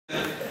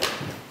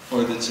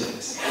for the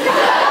chicks.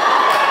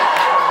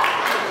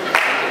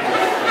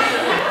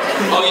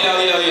 Oh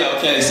yeah,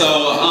 okay, so,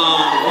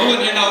 who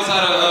in here knows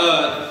how to,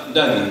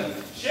 Dougie?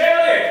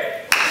 Shelly!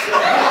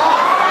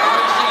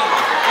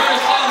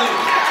 Where's Shelly?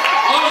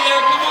 Oh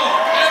yeah, come on,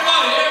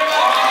 everybody.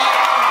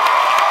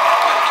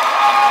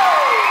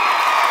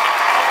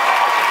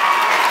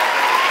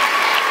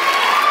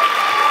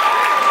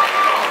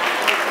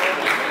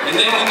 And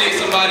then we need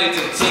somebody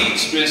to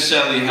teach Miss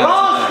Shelly how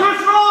to do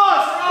it.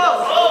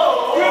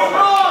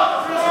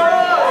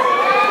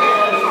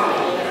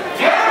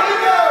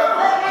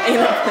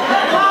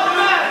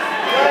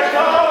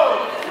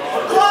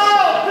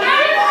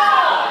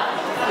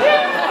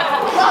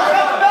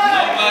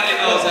 Nobody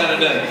knows how to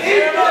do it.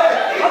 Somebody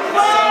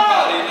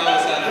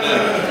knows how to do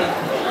it.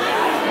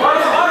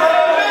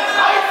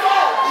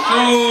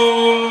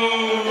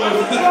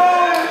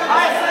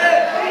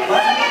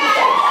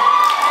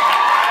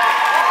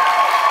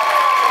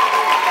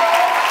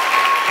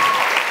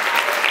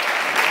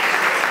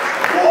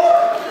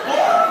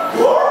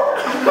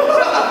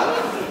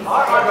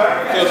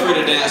 Feel free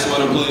to dance with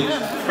him, please.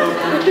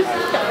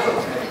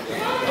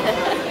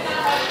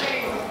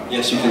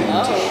 Yes, you can.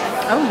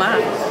 Oh my.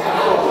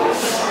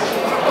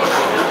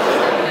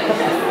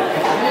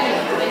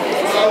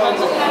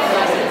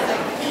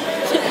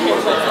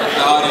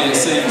 The audience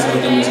sings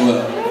with them as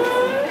well.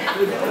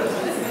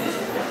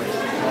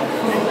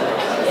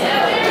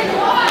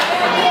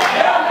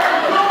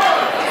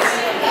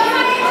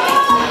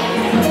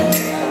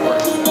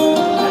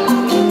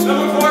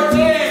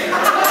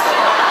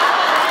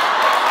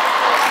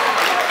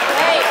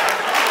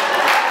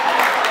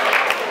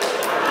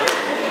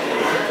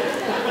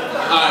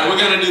 We're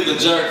gonna do the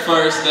jerk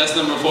first. That's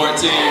number 14.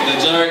 The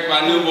jerk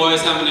by New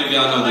Boys. How many of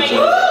y'all know the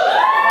jerk?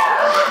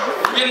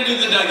 We're gonna do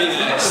the Dougie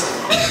next.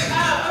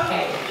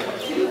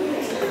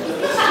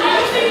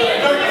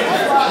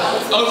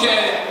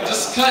 Okay,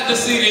 just cut the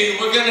CD.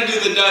 We're gonna do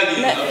the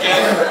Dougie, okay?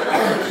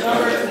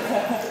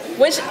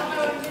 Which,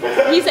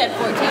 he said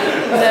 14.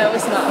 No,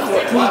 it's not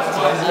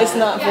 14. It's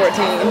not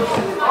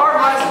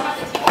 14.